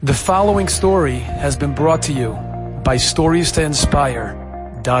The following story has been brought to you by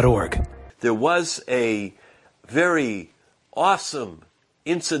StoriesToInspire.org. There was a very awesome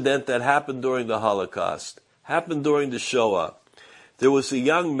incident that happened during the Holocaust, happened during the Shoah. There was a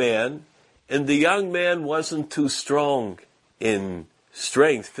young man, and the young man wasn't too strong in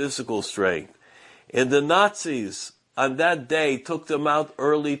strength, physical strength. And the Nazis on that day took them out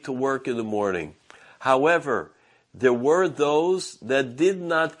early to work in the morning. However, there were those that did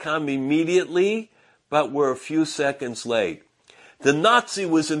not come immediately, but were a few seconds late. The Nazi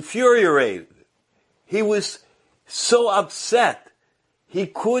was infuriated. He was so upset. He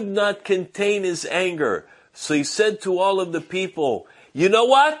could not contain his anger. So he said to all of the people, you know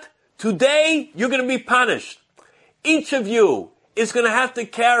what? Today, you're going to be punished. Each of you is going to have to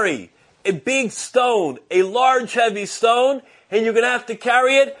carry a big stone, a large heavy stone, and you're going to have to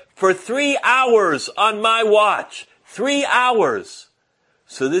carry it for 3 hours on my watch. 3 hours.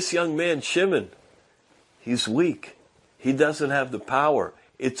 So this young man, Shimon, he's weak. He doesn't have the power.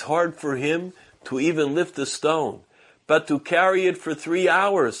 It's hard for him to even lift a stone. But to carry it for 3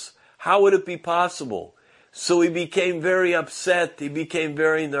 hours, how would it be possible? So he became very upset. He became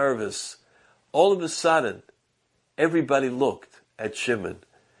very nervous. All of a sudden, everybody looked at Shimon.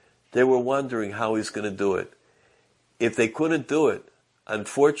 They were wondering how he's going to do it. If they couldn't do it,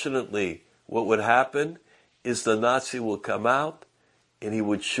 unfortunately, what would happen is the Nazi will come out and he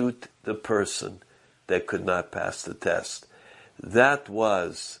would shoot the person that could not pass the test. That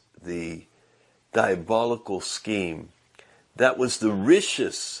was the diabolical scheme. That was the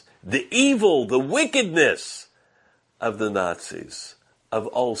rishus, the evil, the wickedness of the Nazis, of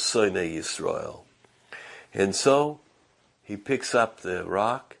all Sonei Yisrael. And so he picks up the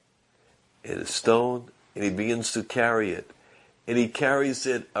rock and a stone and he begins to carry it. And he carries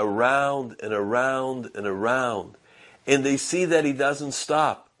it around and around and around. And they see that he doesn't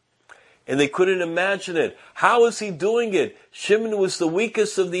stop. And they couldn't imagine it. How is he doing it? Shimon was the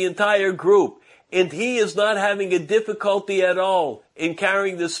weakest of the entire group. And he is not having a difficulty at all in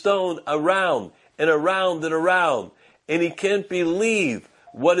carrying the stone around and around and around. And he can't believe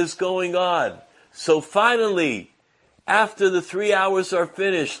what is going on. So finally, after the 3 hours are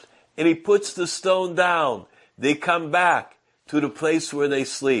finished, and he puts the stone down, they come back to the place where they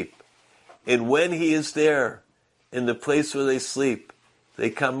sleep. And when he is there, in the place where they sleep, they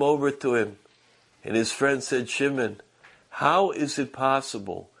come over to him. And his friend said, Shimon, how is it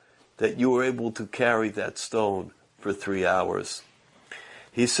possible that you were able to carry that stone for 3 hours?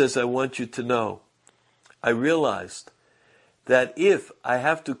 He says, I want you to know, I realized that if I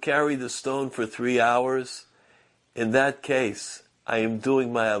have to carry the stone for 3 hours, in that case, I am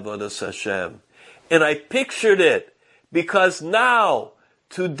doing my Avodas Hashem. And I pictured it, because now,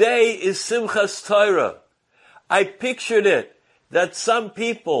 today is Simchas Torah. I pictured it, that some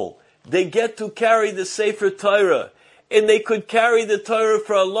people, they get to carry the Sefer Torah, and they could carry the Torah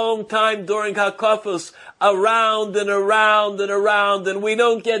for a long time during HaKafos, around and around and around, and we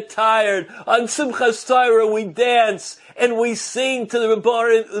don't get tired. On Simchas Torah we dance, and we sing to the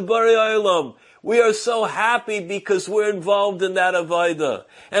Borei Olam. We are so happy because we're involved in that avodah.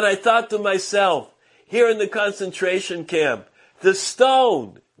 And I thought to myself, here in the concentration camp, the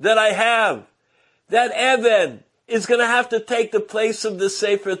stone that I have, that Even, is going to have to take the place of the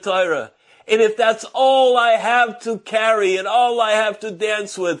Sefer Torah. And if that's all I have to carry and all I have to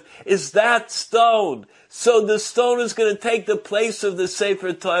dance with is that stone, so the stone is going to take the place of the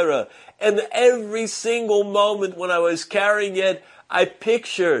Sefer Torah. And every single moment when I was carrying it, I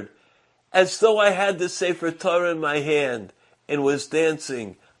pictured as though I had the Sefer Torah in my hand and was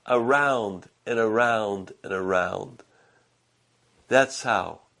dancing around and around and around. That's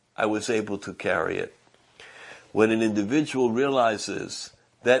how I was able to carry it. When an individual realizes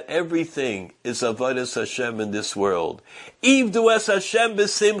that everything is Avodas Hashem in this world, Ivdu es Hashem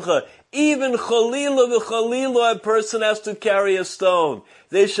b'simcha, even chalila v'chalila, a person has to carry a stone.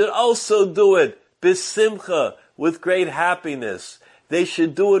 They should also do it b'simcha, with great happiness. They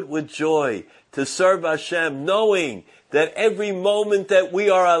should do it with joy, to serve Hashem, knowing that every moment that we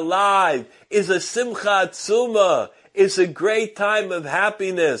are alive is a simcha atzuma, is a great time of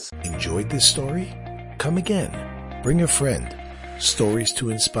happiness. Enjoyed this story? Come again. Bring a friend.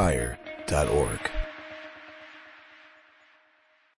 StoriesToInspire.org